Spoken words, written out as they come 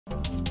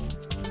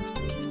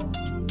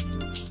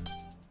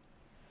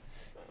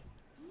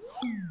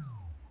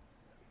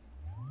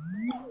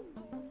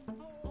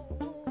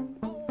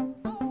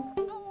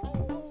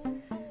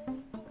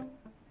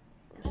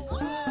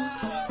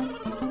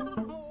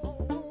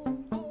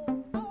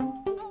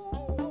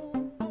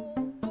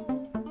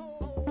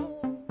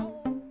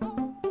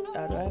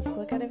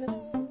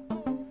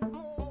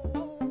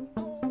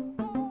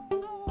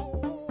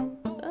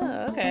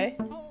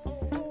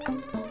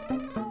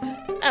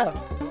Oh.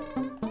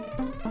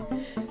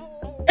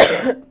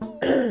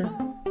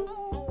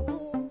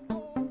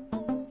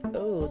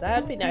 Oh,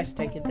 that'd be nice to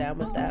take him down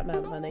with that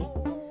amount of money.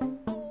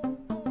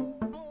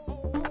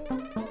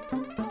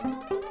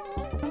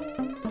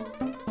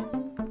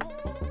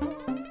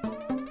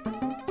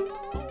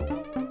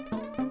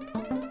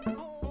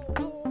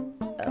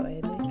 Oh,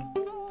 Amy.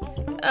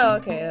 Oh,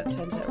 okay, that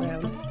turns it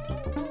around.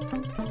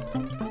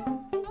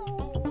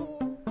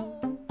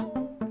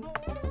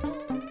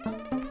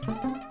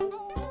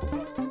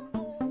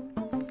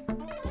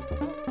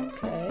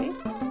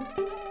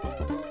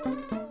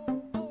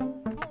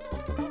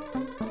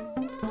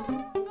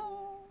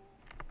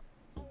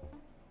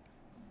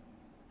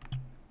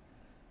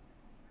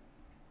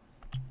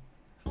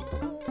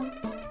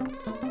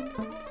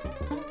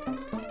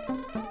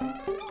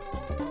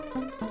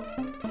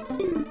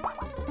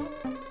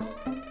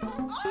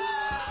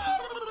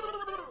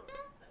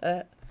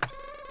 Okay.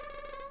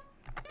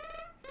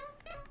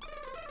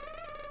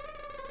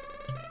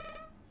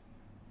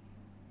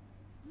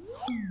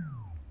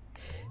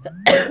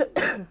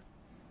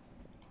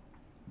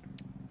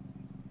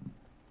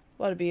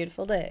 What a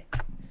beautiful day.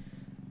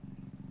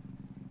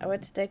 I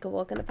went to take a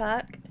walk in the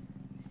park,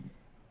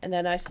 and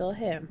then I saw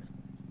him.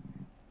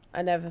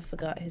 I never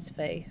forgot his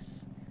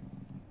face.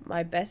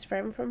 My best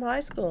friend from high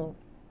school,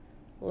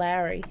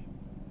 Larry.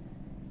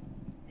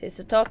 He's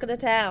the talk of the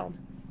town.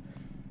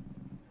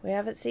 We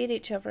haven't seen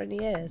each other in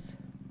years.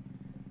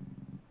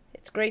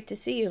 It's great to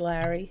see you,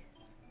 Larry.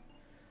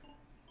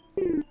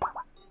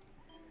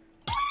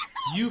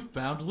 You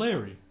found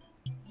Larry.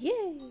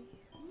 Yay!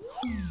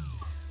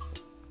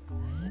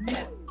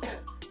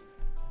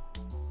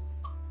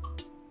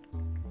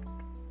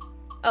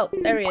 Oh,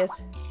 there he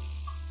is.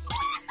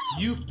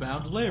 You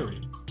found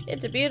Larry.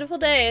 It's a beautiful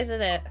day,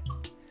 isn't it?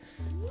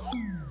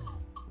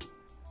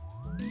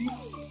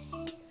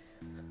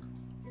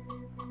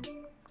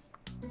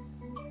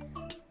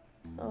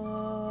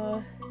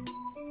 Oh!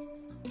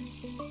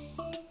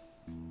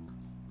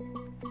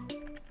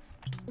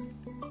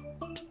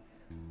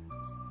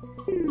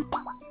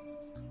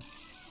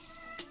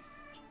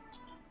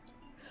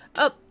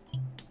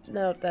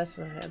 No, that's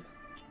not him.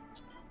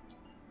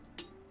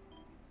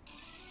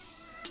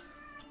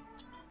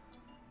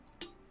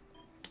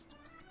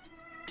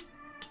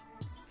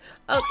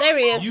 Oh, there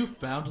he is! You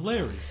found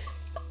Larry.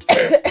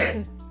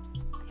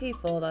 He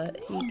thought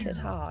that he could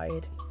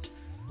hide.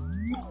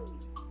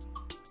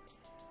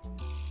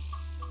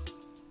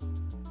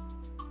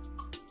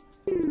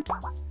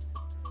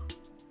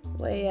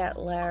 Where you at,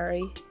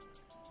 Larry?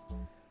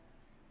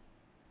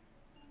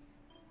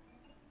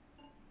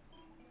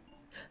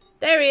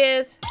 There he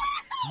is!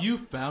 You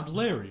found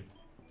Larry.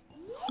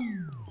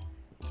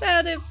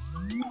 Found him!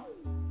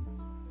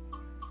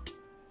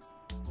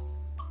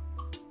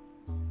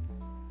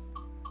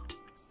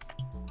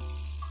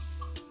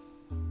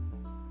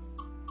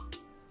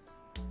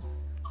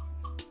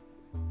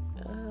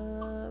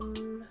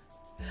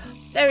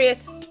 There he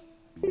is!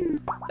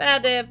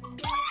 Found him!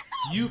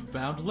 You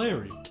found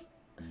Larry.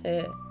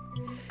 Okay.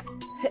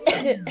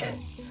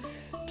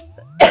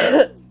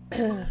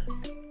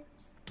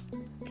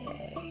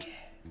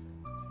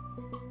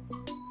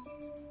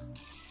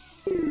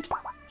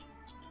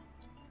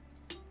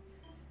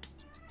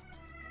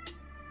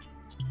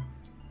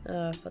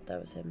 Oh, I thought that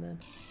was him then.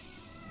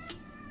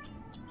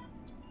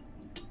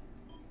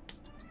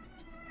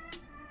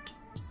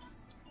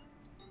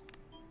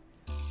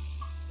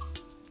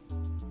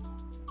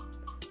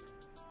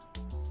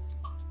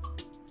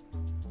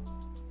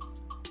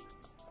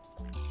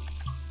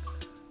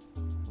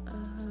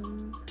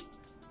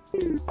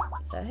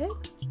 Is that him?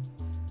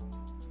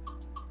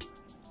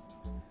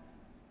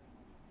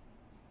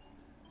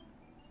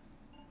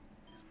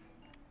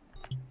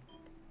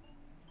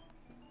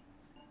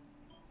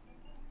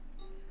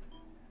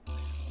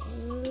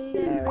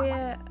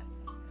 Lariat.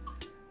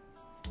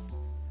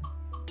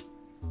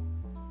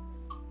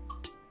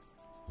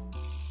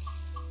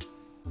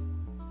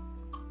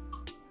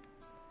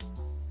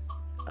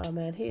 Oh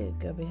man, he's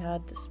gonna be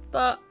hard to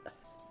spot.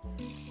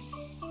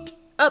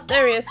 Oh,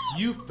 there he is.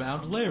 You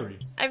found Larry.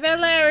 I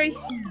found Larry.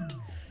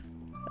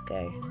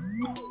 Okay.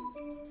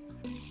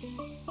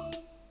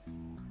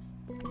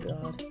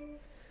 God.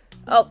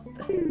 Oh,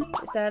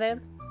 is that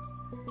him?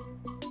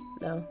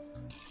 No.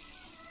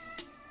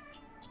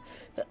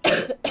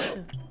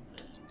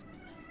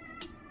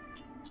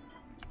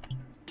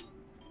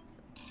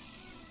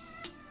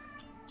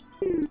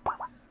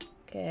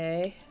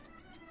 Okay.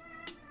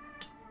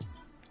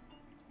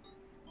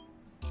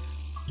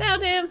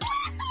 Found him.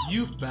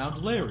 You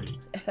found Larry.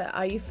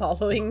 Are you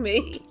following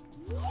me?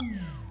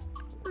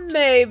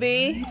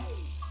 Maybe.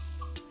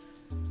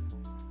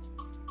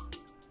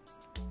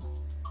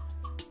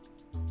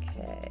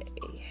 Okay.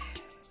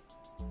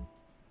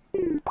 I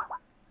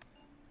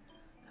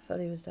thought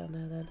he was down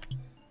there then.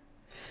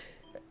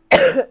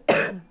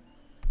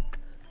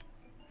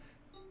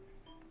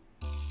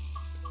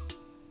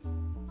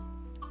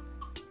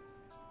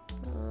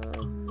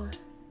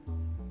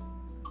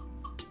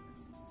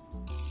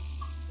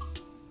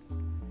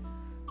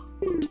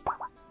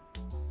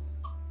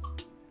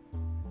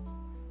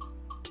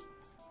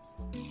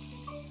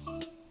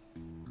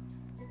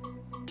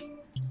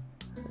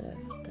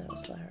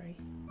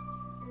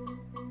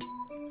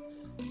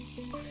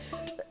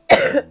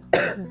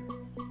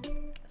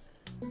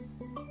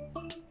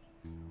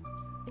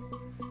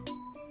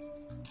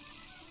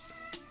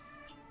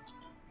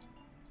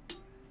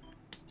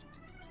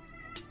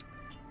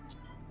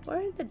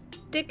 Where in the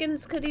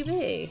dickens could he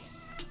be?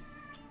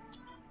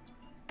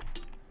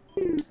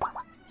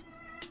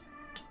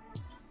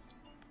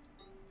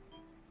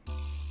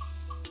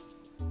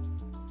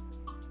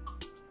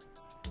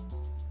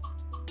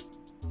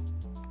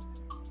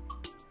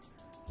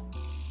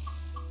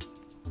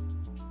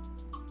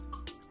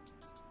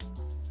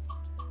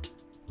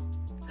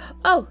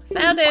 Oh,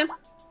 found him!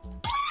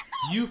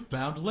 You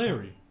found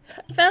Larry.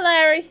 I found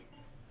Larry!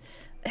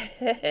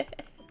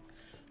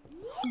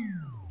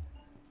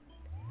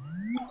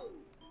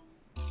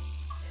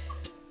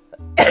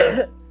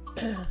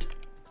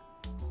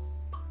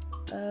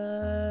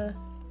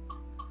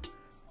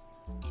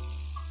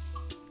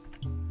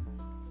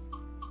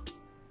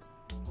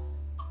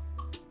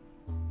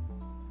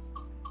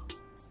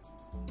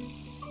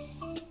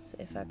 See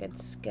if I can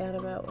scan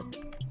him out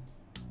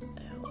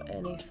without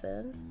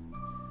anything.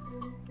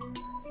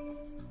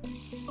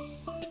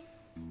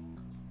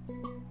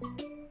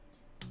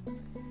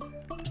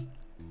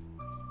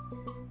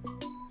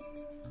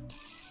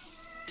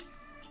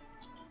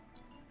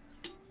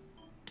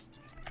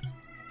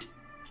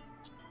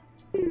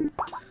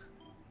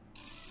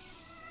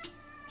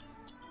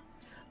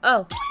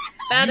 Oh,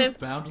 found You him.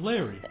 found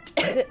Larry.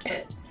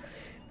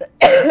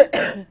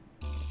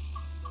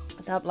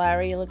 What's up,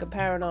 Larry? You looking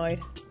paranoid.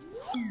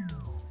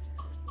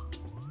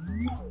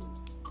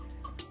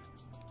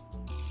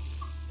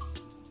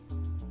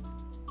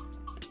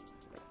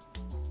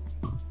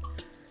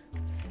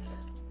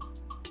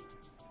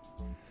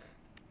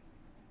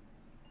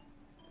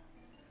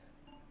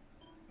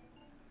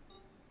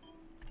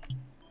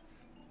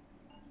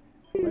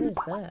 What is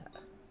that?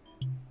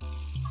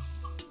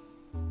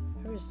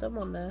 There is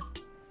someone there.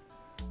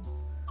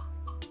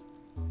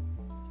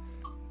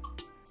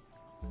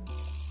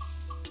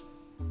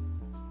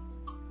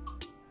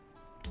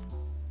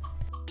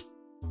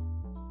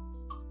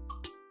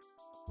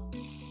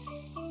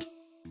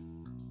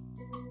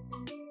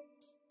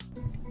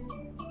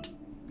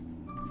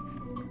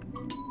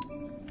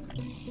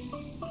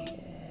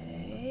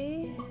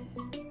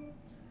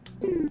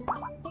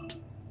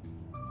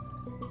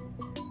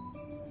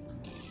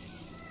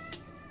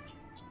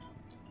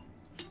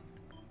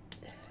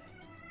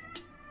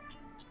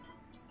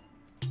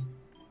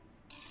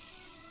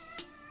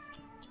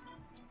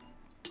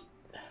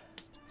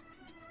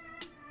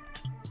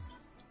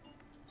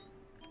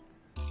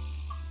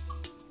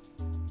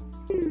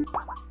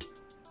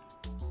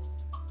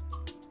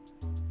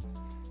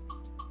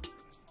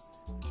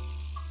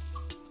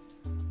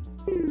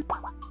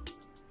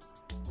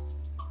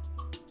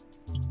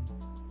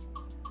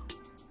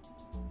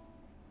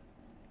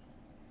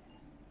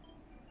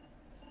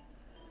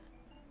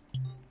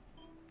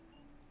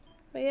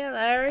 Oh yeah,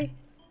 Larry.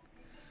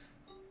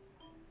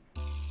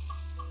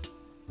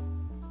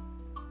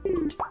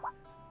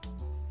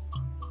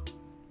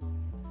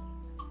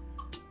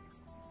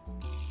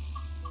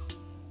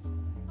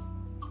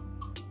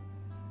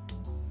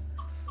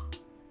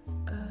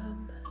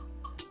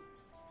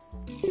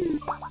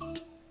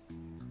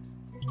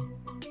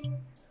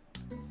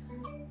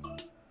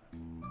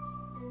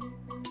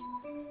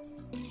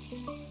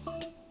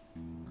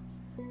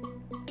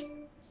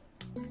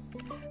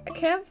 I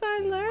can't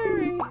find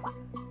Larry.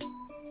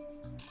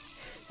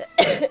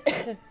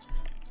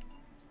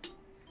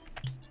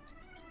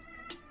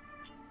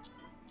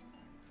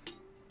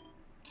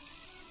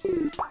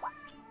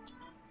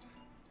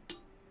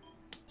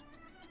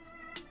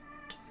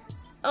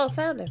 Oh,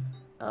 found him.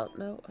 Oh,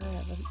 no, I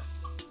haven't.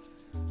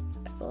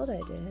 I thought I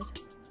did.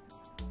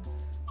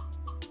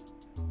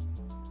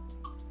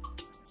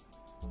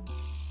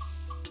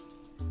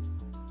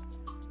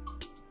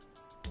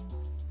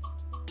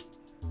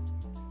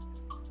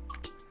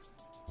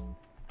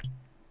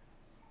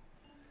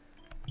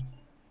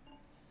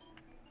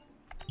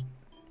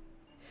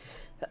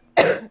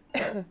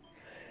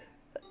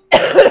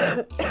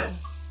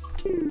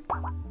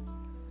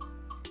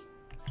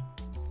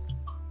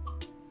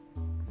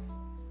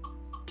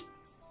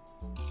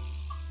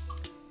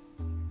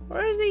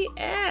 Where is he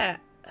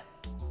at?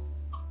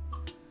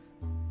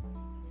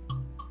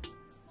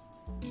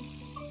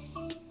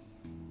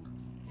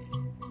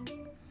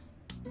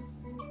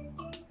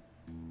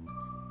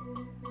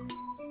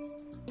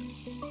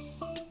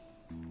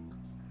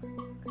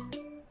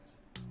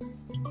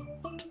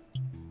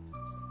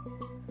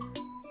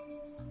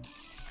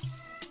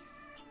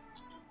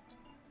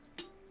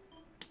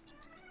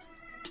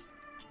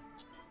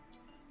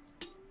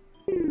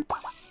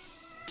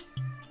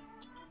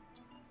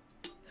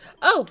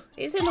 Oh,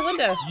 he's in the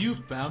window. You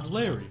found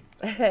Larry.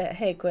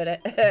 Hey, quit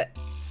it.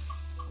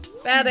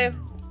 Found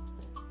him.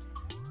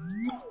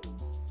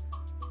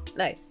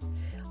 Nice.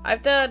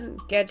 I've done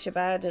Genshin,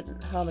 but I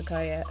didn't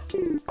Hanukkah yet.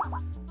 I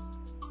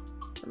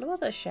wonder what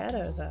the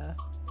shadows are.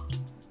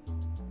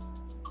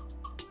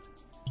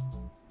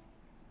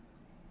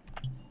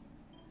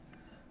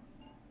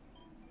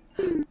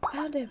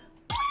 Found him.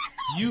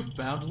 You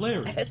found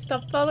Larry.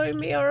 Stop following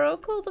me or I'll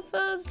call the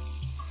fuzz.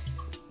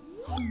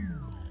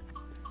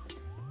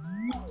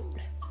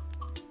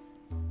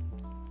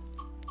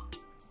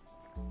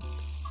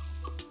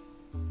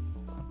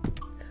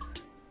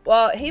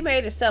 Well, he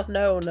made himself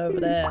known over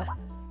there.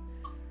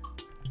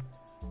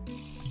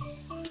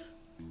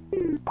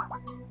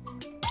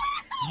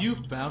 You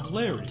found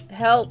Larry.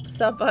 Help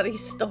somebody,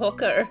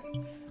 stalker.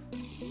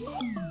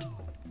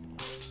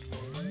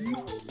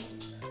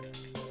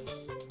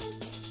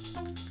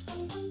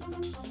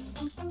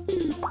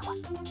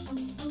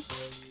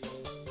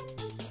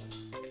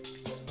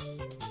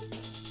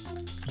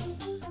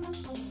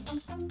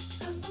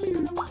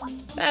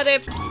 Found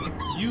him.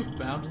 You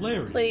found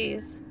Larry.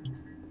 Please.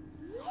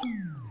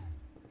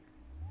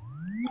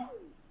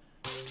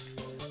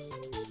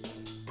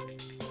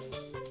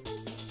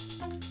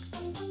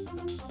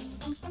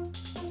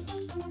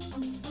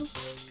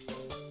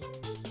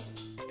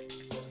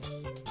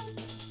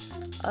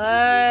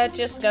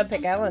 Just go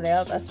pick Alan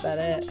out, that's about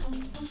it.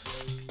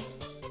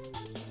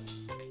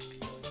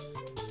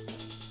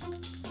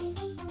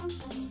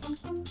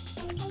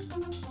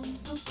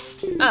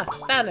 Ah,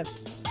 found him.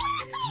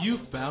 You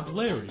found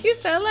Larry. You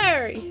found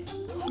Larry.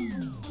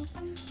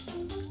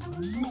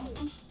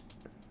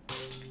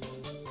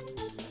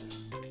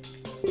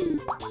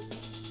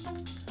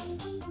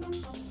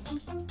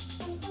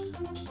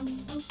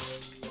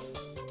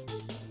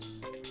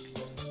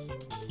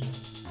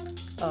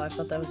 Oh, I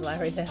thought that was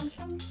Larry then.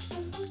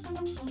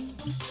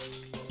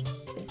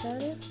 Is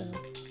that it though?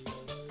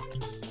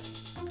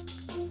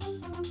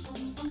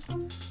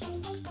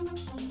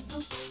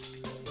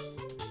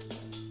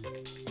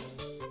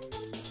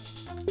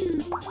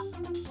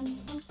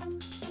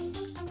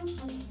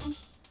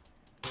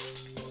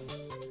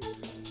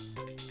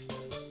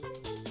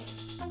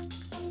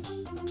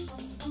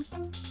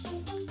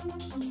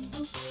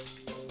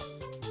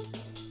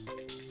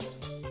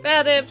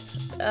 Found him!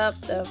 Oh,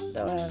 no,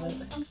 don't have it.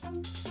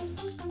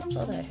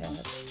 Thought I had.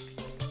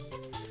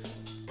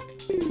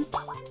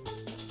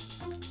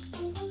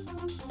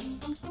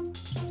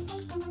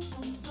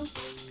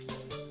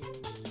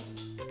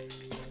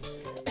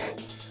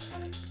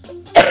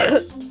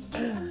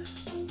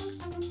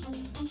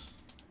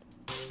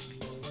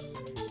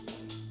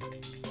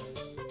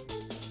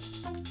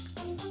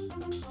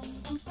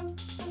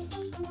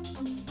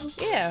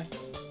 Yeah.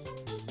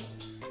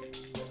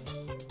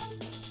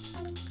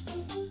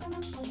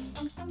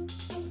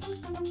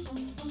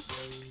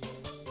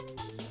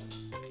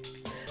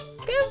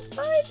 Can't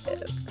find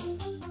him.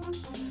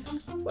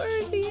 Where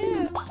is he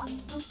at?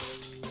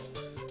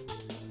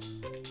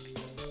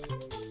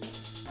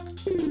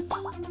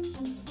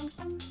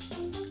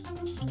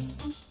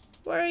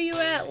 Where are you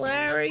at,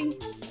 Larry?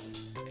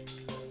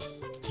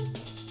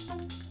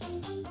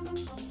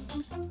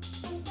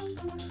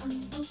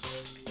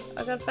 I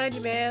gotta find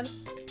you, man.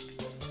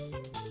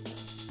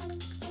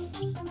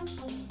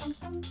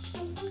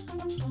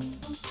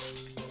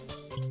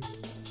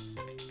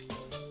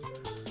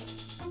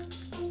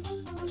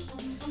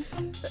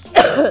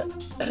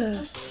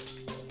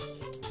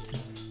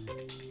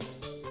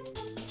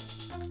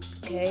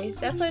 Okay, he's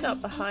definitely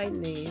not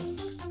behind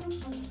these.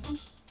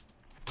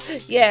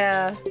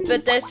 Yeah,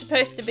 but there's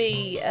supposed to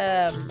be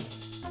a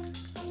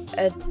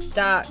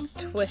dark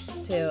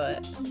twist to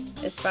it,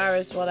 as far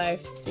as what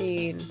I've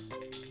seen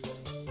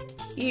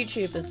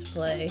YouTubers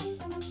play.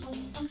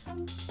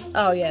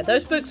 Oh yeah,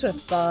 those books were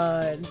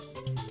fun.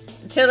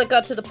 Until it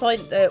got to the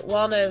point that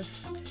one of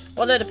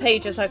the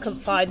pages I couldn't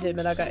find him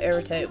and I got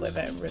irritated with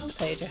it and ripped the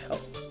page out.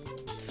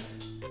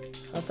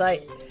 I was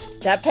like,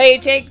 that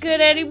page ain't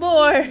good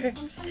anymore!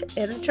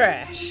 In the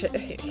trash. I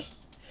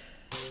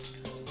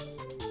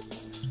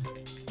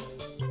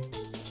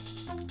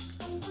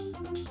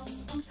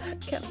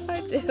can't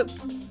find him.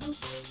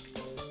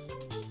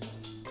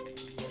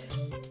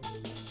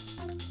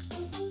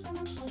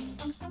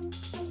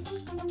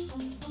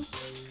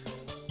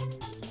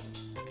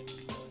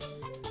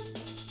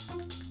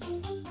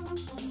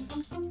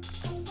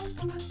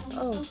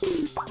 Oh.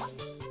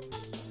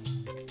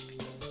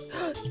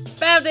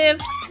 Found him!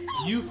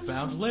 You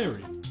found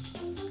Larry.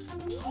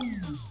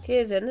 He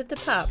is in the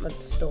department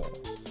store.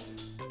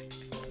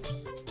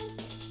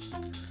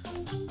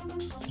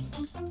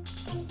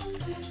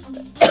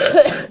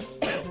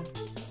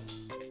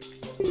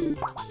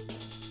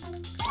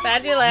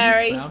 Found you,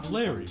 Larry. You found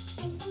Larry.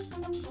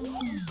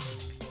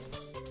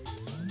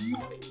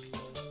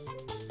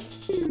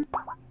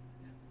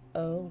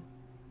 Oh.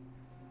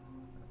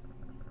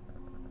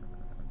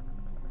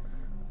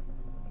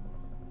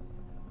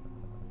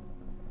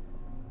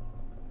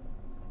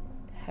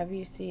 Have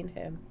you seen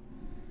him?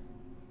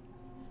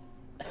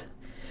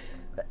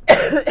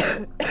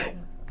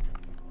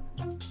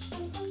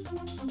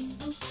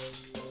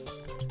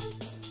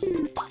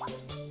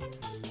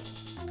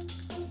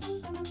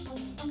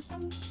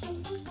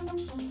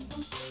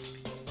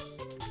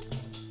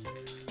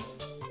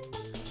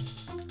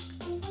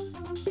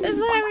 There's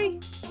Larry.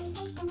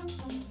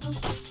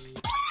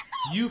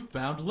 You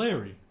found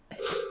Larry.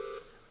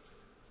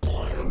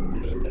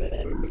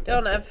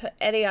 Don't have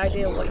any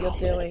idea what you're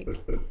doing.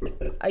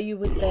 Are you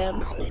with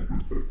them?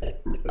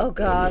 Oh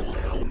God.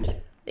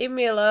 Leave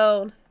me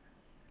alone.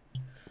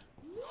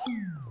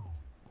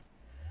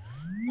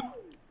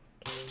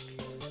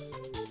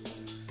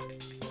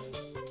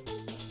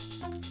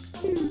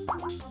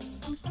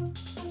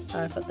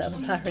 I thought that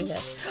was Larry there.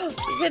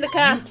 He's in the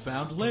car! You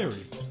found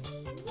Larry.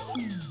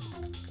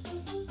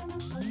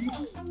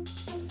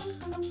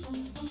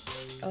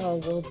 Oh,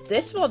 well,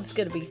 this one's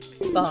gonna be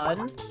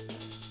fun.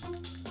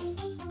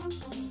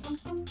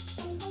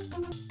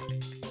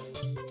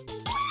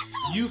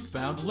 You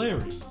found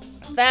Larry.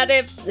 Found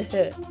him!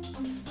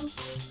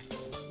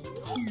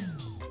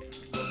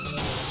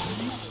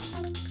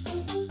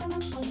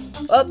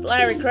 Oh,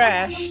 Larry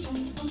crashed.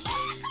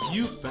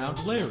 You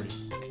found Larry.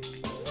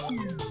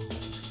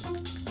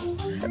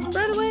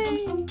 Run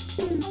away!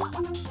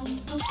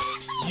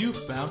 You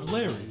found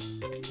Larry.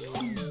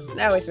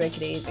 Now he's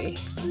making it easy.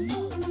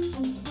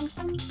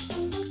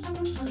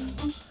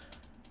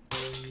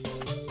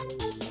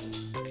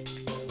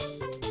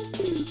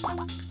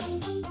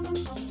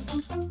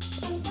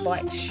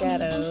 Black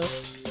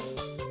shadows.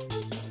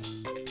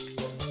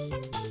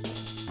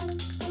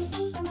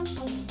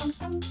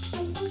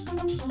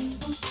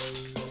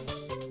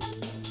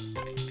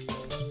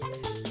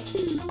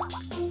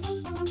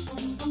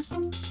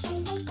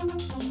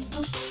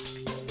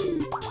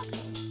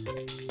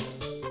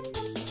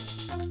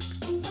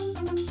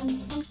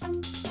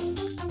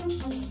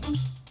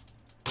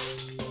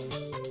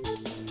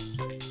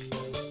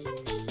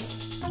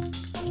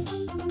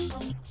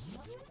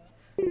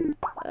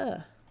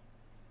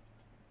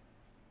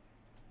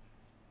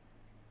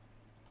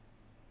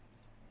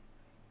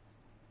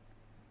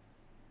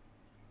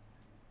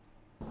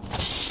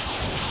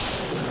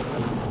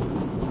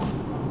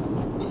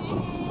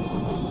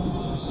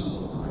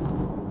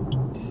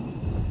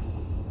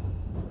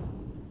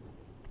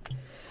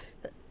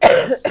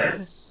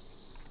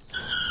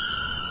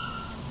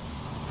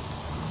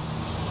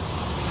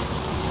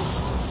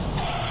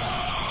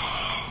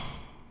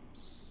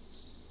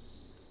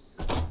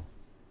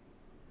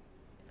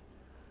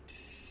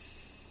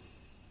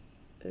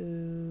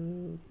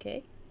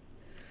 Okay.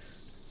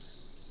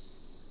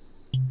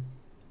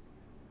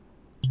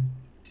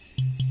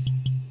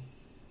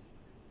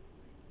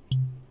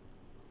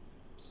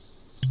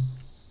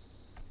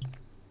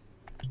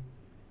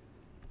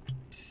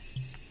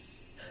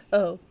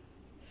 Oh.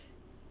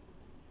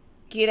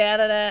 Get out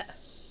of that.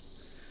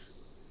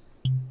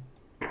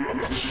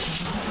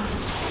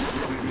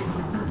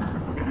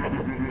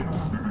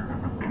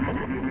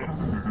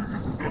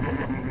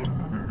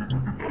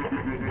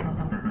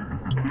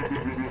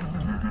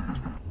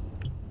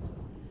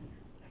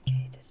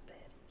 Okay, just bed.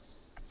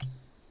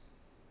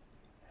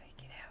 Alright,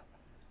 get out.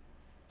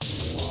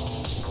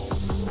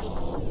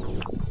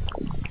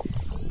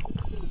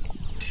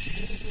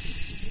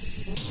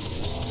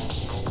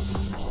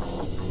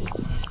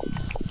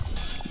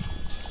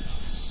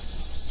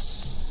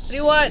 What do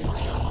you want?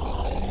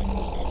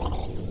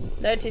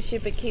 Notice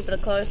you've been keeping a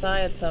close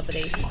eye on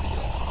somebody.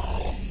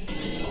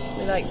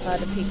 We like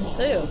finding people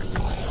too.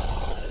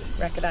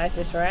 Recognize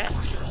this rat?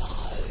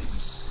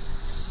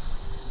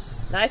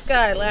 Nice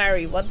guy,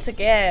 Larry, once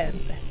again.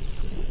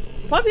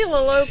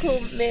 Popular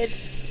local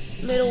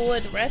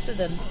Middlewood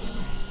resident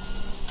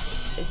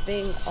is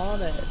being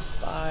honored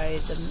by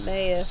the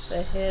mayor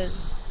for his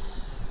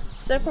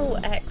several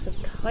acts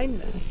of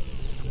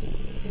kindness.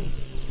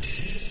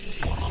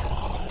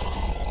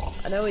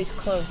 I know he's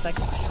close, I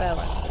can spell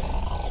it.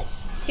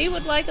 He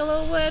would like a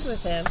little word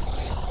with him.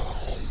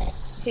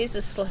 He's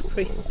a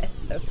slippery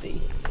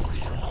SOB.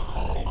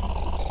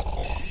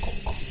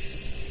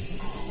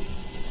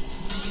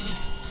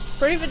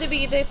 Proven to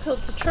be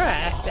difficult to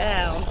track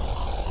down.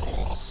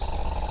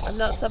 I'm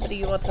not somebody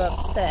you want to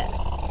upset.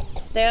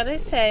 Stay on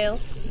his tail.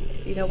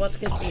 You know what's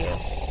good for you.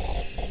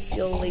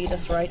 You'll lead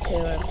us right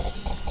to him.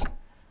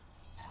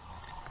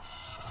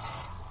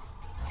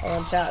 Oh,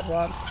 Uncharted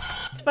 1.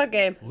 It's a fun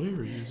game.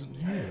 Larry isn't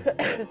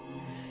here.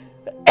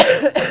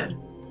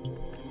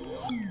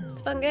 It's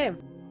a fun game.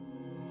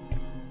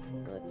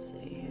 Let's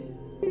see.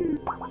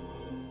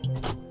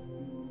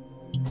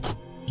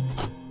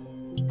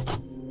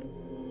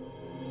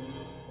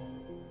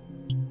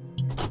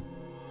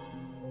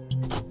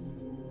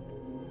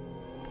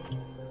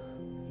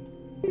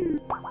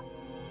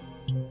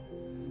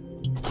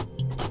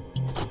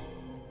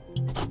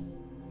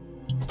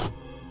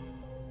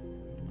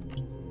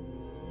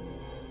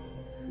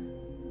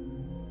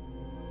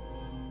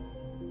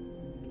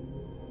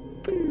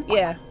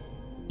 Yeah.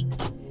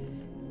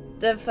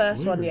 The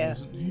first one, yeah.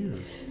 Isn't here.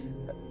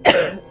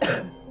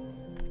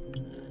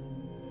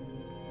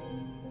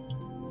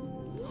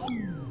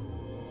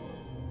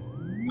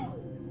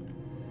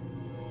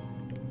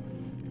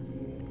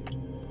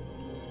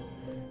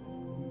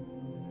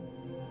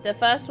 The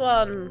first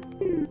one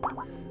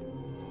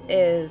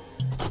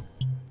is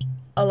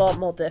a lot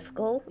more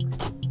difficult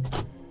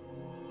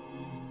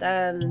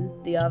than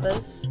the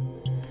others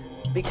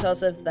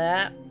because of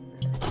that,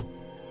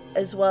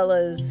 as well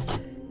as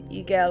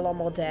you get a lot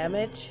more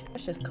damage.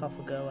 Let's just cough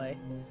and go away.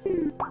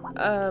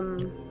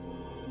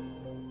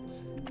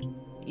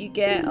 You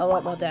get a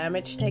lot more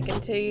damage taken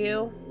to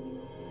you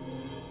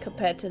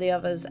compared to the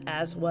others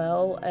as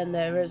well, and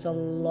there is a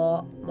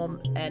lot more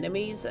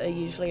enemies are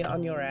usually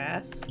on your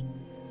ass.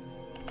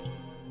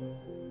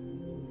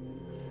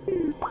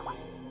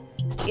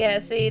 Yeah,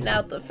 see,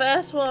 now the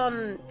first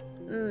one,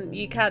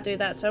 you can't do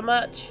that so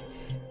much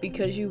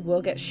because you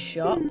will get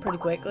shot pretty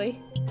quickly.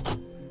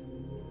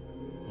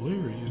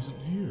 Larry isn't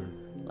here.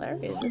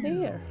 Larry isn't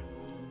here.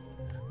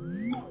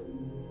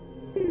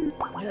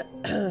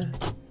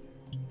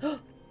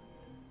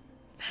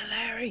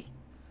 Larry!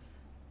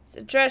 It's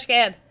a trash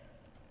can!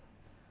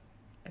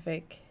 I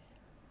think.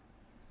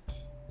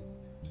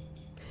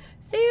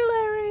 See you,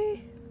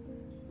 Larry!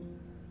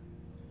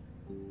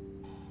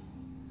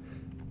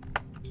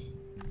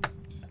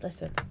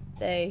 Listen,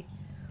 they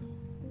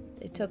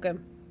took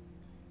him.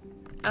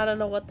 I don't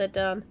know what they've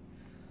done.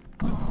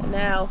 And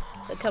now,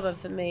 they're coming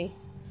for me.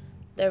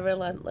 They're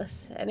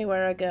relentless.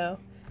 Anywhere I go,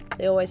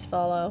 they always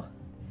follow.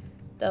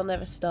 They'll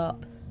never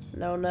stop.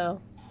 No,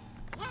 no.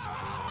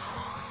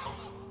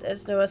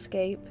 There's no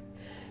escape.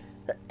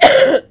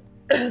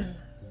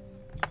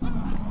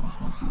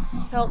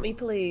 Help me,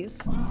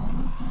 please.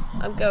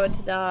 I'm going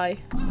to die.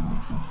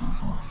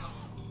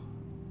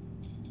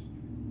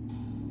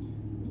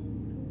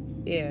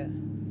 Yeah.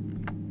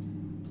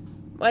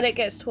 When it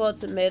gets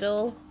towards the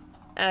middle,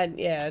 and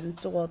yeah, and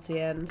towards the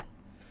end.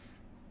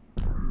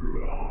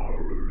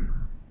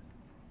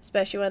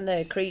 Especially when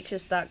the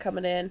creatures start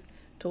coming in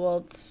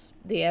towards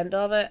the end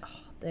of it. Oh,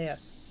 they are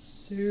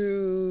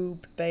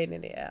super pain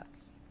in the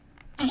ass.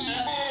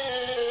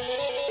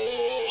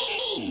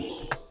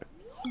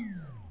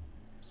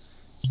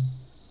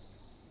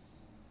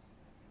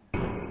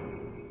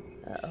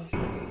 Uh-oh.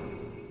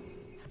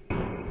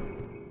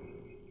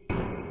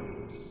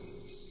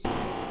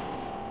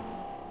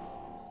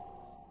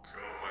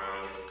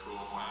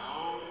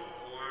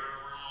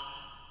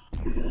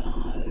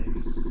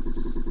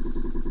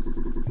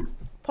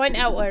 Point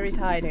out where he's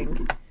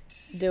hiding.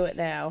 Do it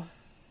now.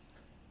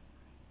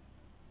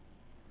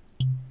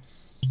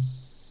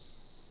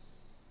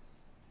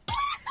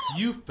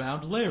 You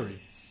found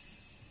Larry.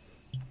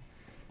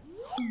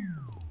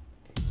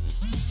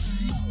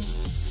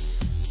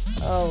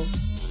 Oh,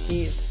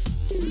 jeez.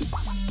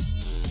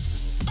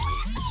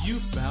 You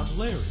found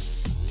Larry.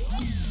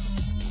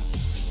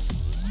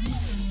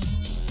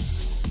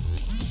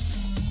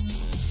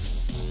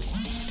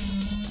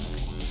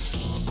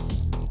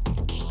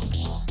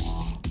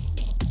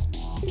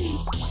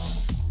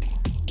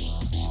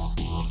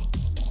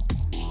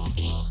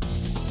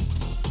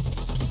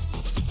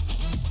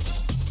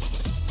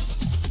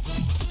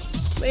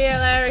 Yeah,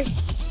 Larry.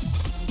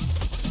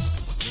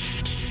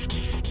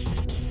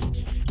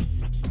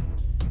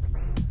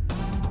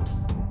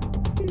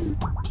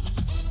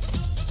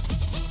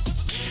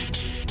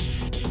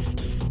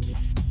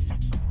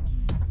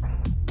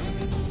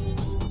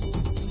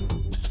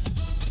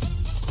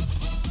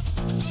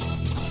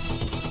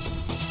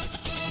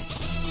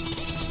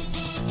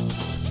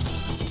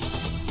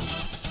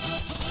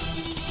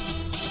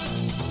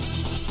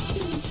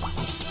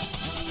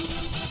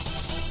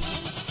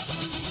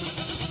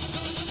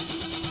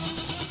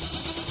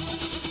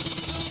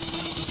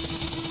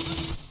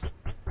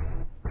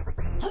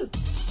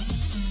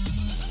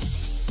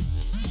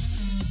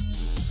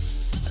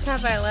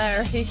 Can't find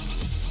Larry.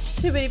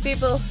 Too many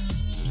people.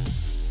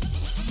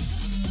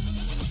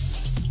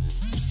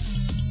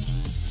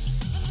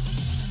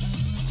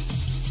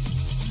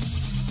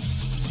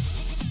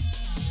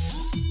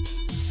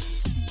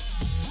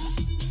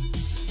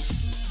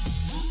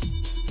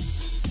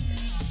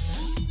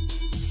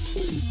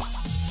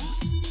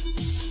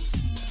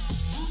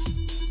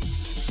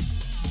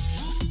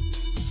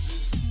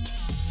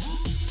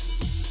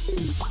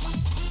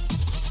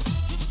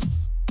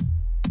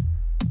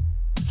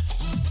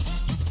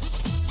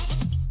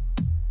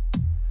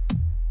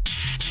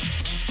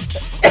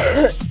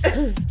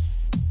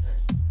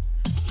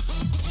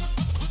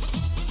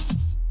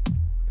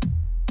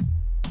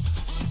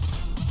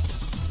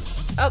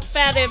 Oh,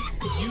 found him.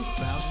 You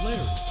found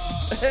Larry.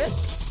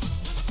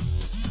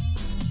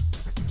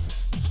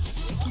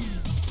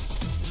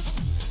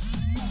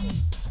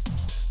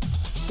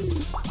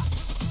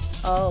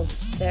 Oh,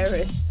 there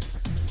is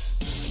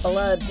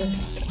blood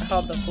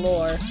on the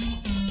floor.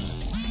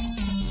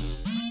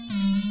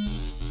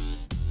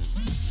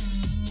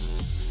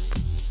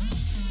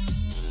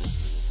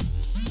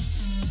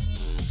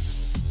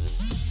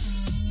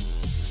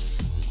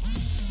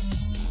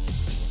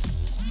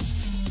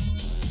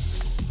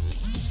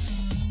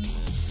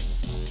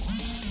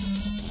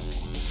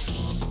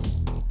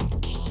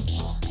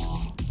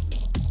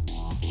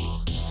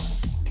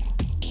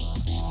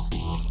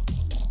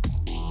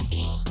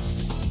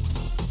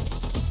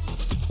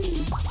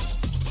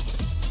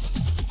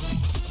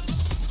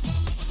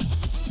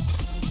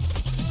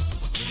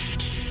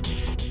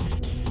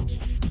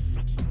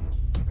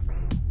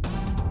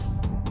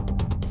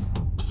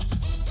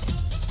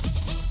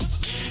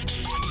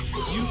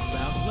 You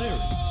found Larry.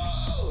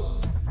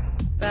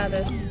 Found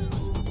it.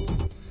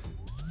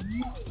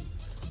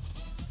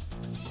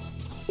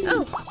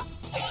 Oh,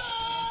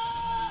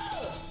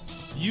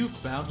 You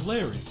found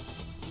Larry.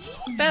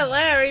 found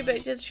Larry, but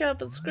it just showed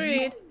up on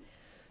screen.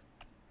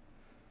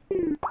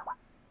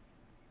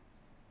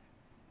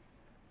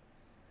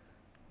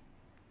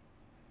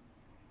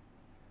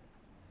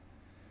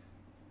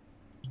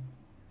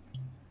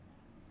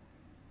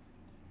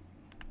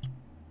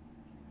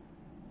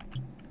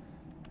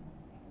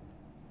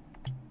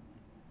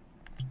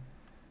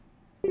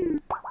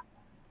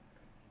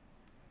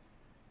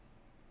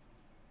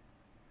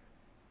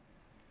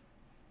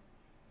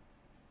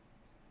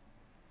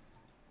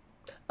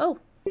 Oh.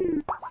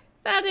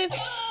 Found him.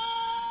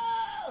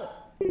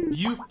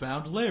 You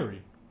found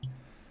Larry.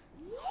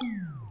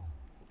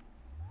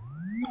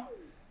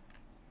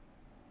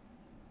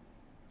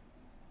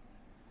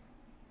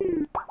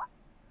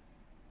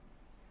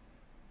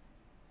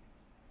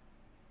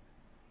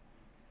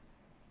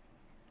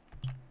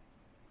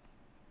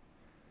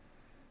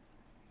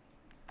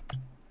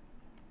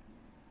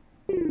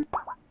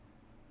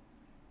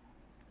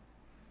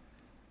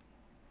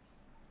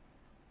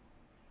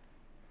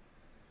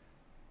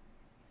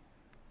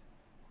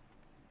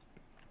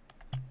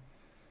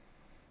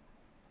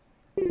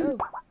 Oh.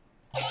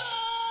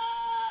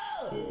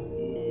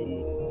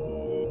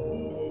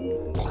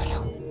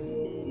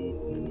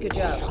 Good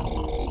job.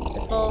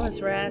 The fool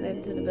has ran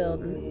into the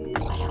building.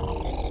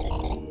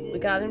 We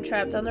got him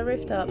trapped on the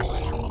rooftop.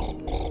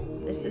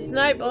 This is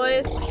night,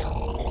 boys.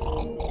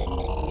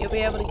 You'll be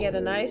able to get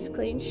a nice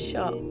clean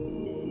shot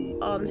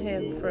on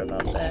him from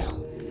up there.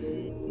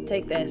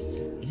 Take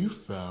this. You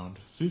found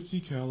 50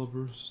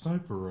 caliber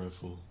sniper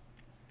rifle.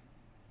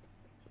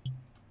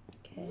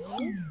 Okay.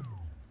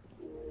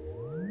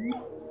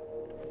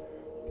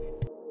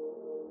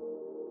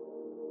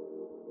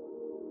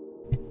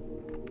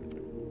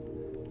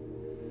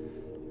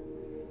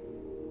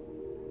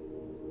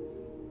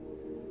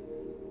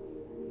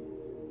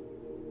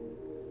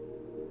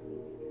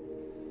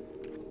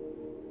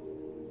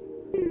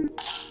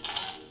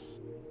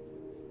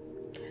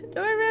 Do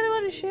I really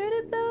want to shoot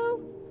him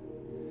though?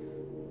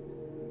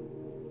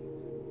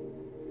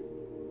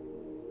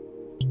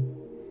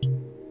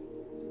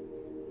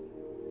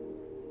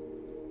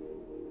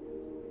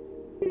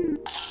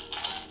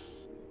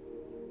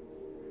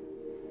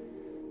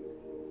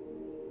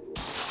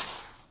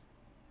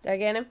 Did I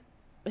get him?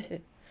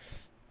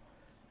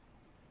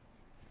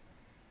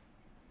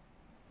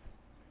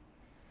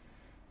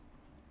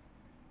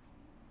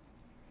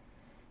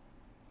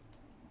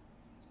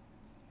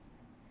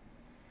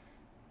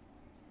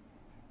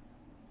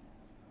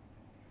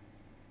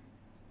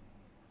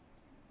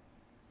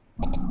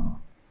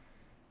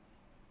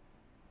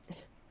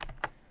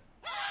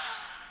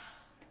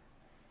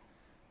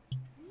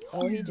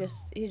 Oh, he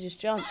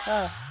just jumped,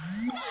 huh?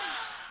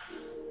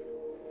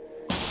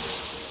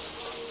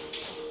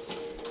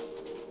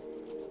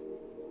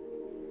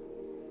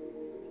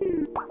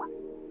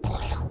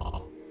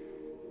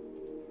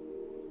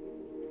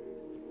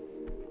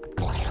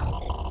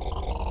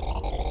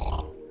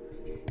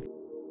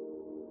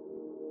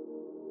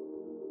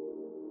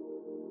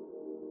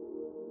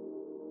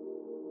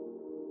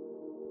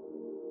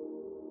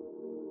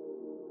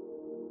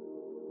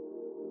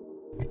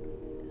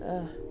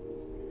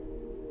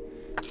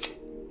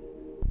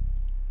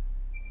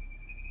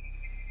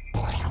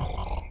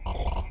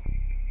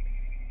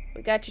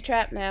 We got you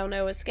trapped now,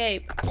 no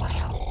escape.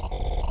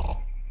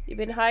 You've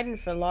been hiding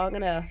for long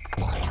enough.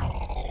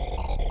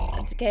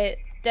 I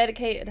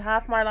dedicated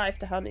half my life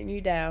to hunting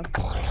you down.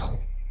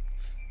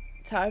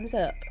 Time's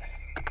up.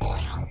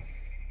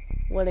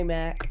 Willie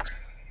Mac.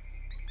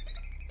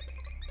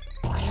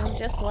 I'm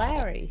just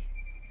Larry.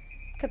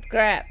 Cut the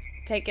crap.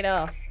 Take it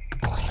off.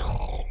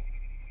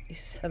 You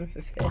son of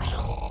a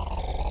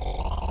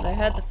bitch. When I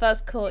heard the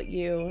fuss caught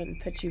you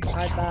and put you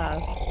behind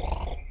bars,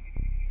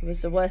 it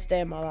was the worst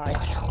day of my life.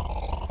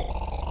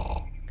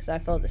 Because I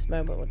thought this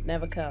moment would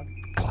never come.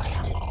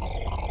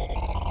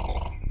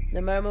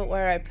 The moment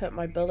where I put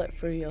my bullet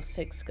through your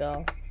sick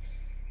skull.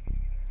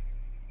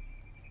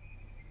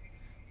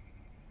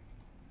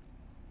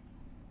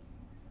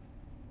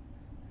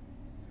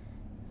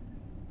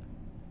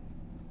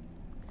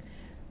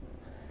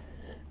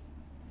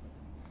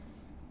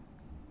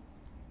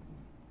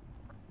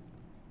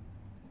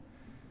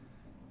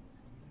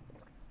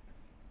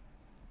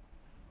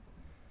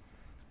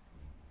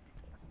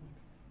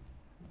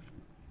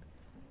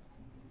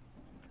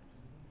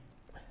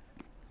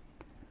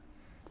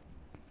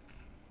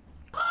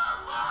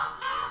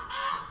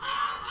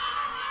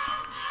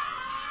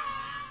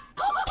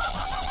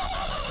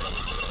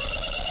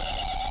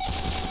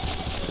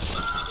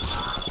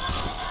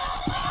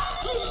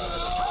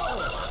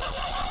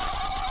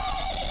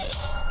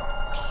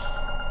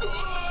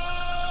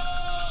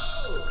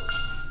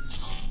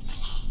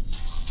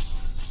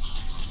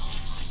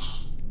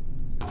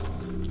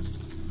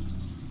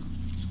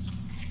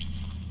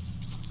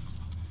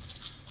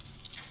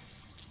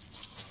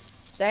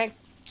 Dang.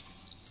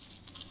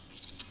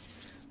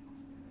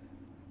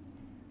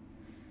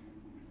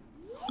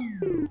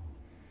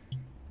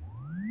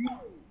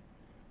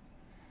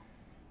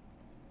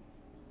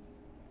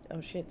 Oh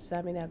shit, does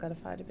that mean I gotta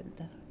fight him in the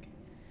dark?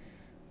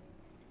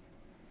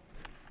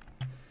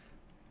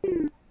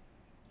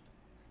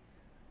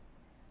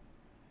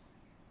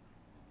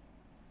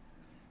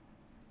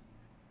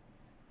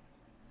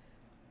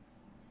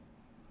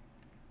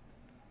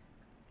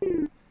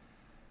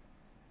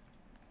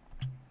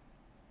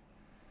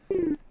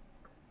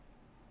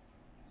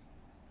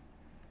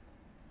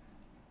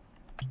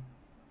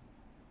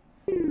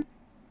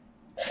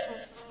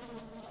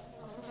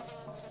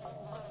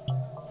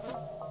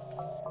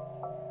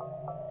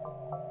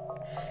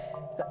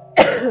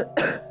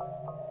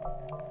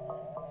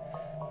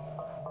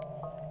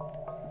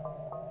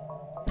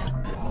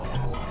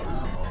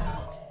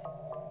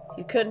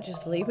 couldn't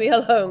just leave me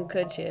alone,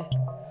 could you?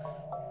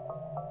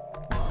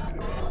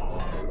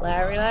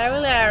 Larry, Larry,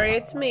 Larry,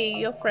 it's me,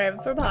 your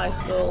friend from high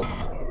school.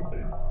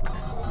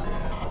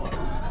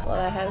 Well,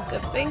 I had a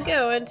good thing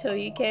going until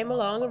you came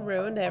along and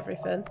ruined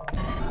everything.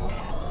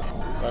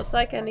 Looks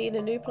like I need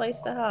a new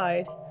place to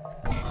hide.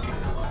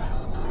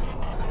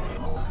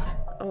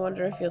 I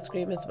wonder if he'll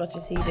scream as much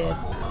as he did.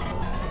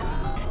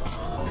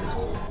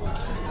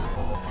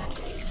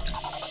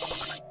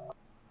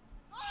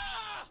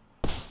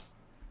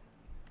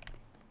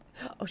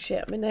 Oh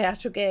shit, I'm in the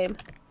actual game.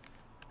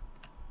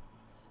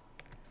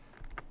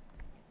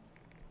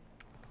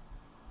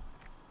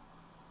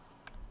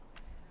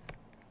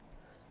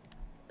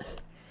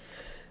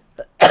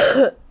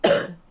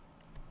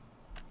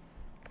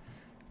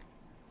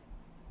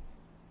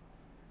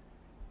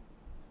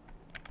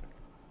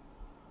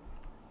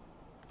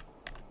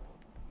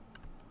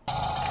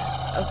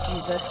 Oh,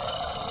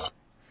 Jesus.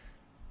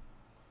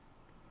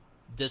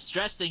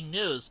 Distressing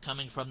news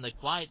coming from the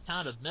quiet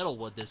town of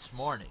Middlewood this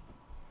morning,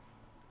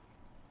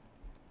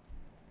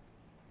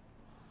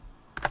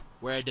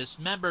 where a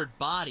dismembered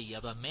body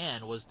of a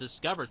man was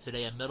discovered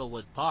today in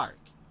Middlewood Park.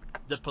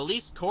 The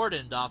police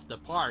cordoned off the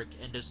park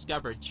and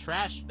discovered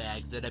trash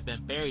bags that had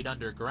been buried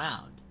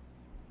underground.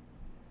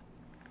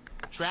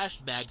 Trash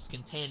bags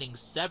containing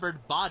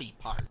severed body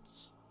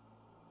parts.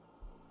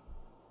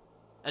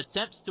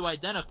 Attempts to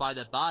identify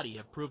the body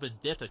have proven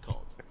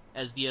difficult,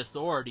 as the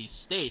authorities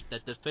state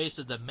that the face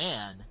of the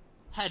man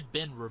had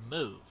been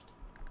removed.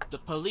 The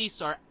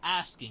police are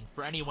asking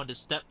for anyone to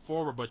step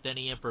forward with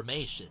any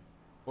information,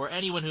 or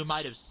anyone who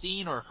might have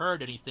seen or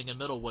heard anything in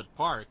Middlewood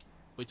Park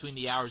between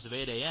the hours of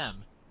 8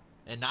 a.m.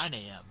 and 9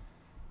 a.m.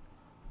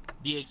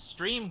 The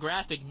extreme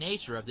graphic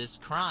nature of this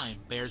crime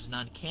bears an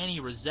uncanny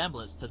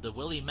resemblance to the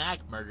Willie Mack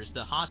murders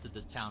that haunted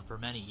the town for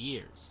many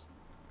years.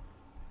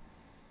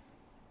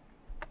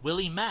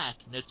 Willie Mack,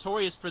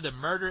 notorious for the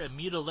murder and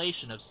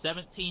mutilation of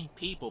 17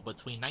 people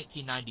between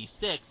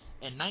 1996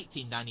 and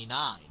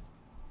 1999.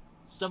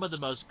 Some of the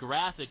most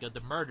graphic of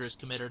the murders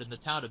committed in the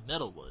town of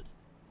Middlewood.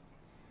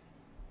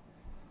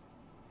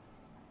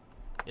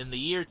 In the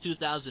year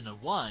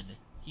 2001,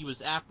 he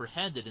was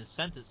apprehended and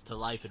sentenced to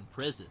life in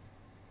prison.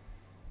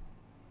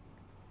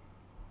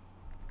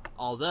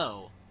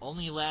 Although,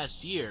 only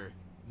last year,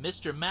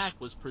 Mr.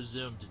 Mack was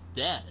presumed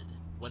dead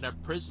when a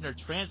prisoner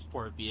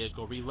transport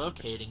vehicle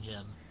relocating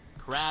him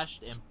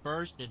crashed and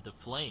burst into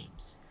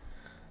flames.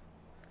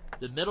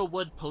 The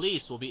Middlewood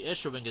police will be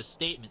issuing a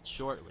statement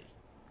shortly.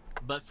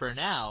 But for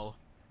now,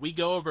 we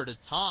go over to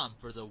Tom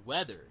for the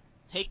weather.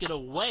 Take it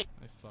away!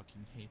 I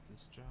fucking hate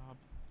this job.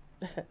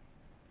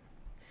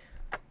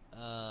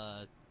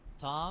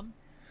 Tom?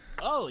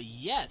 Oh,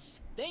 yes!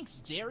 Thanks,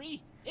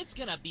 Jerry! It's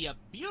gonna be a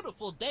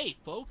beautiful day,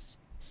 folks!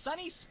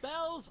 Sunny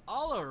spells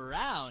all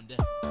around!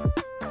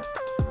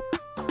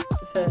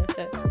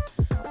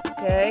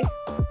 Okay.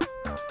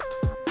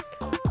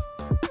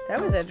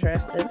 That was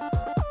interesting.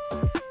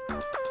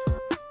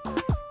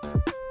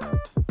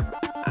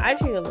 I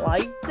actually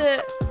liked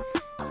it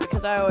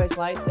because I always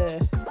liked the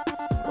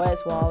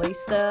Where's Wally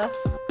stuff.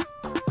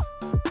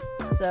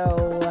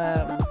 So,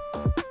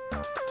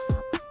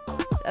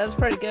 that was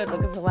pretty good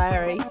looking for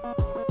Larry.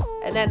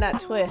 And then that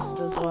twist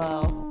as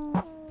well.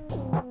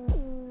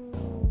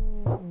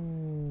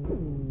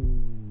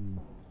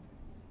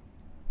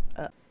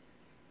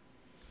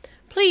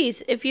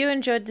 Please, if you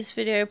enjoyed this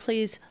video,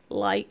 please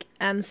like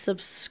and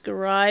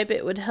subscribe.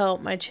 It would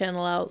help my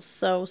channel out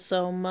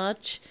so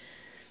much.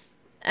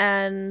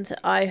 And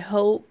I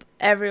hope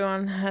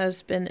everyone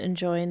has been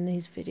enjoying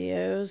these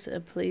videos.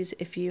 Please,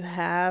 if you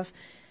have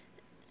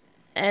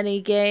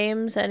any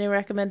games, any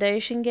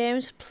recommendation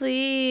games,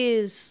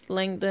 please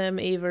link them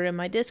either in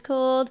my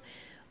Discord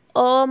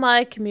or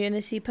my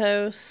community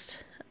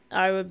post.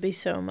 I would be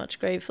so much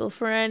grateful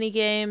for any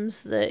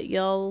games that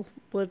y'all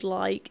would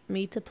like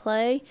me to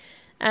play.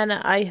 And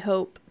I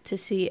hope to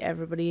see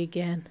everybody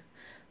again.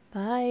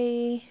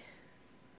 Bye.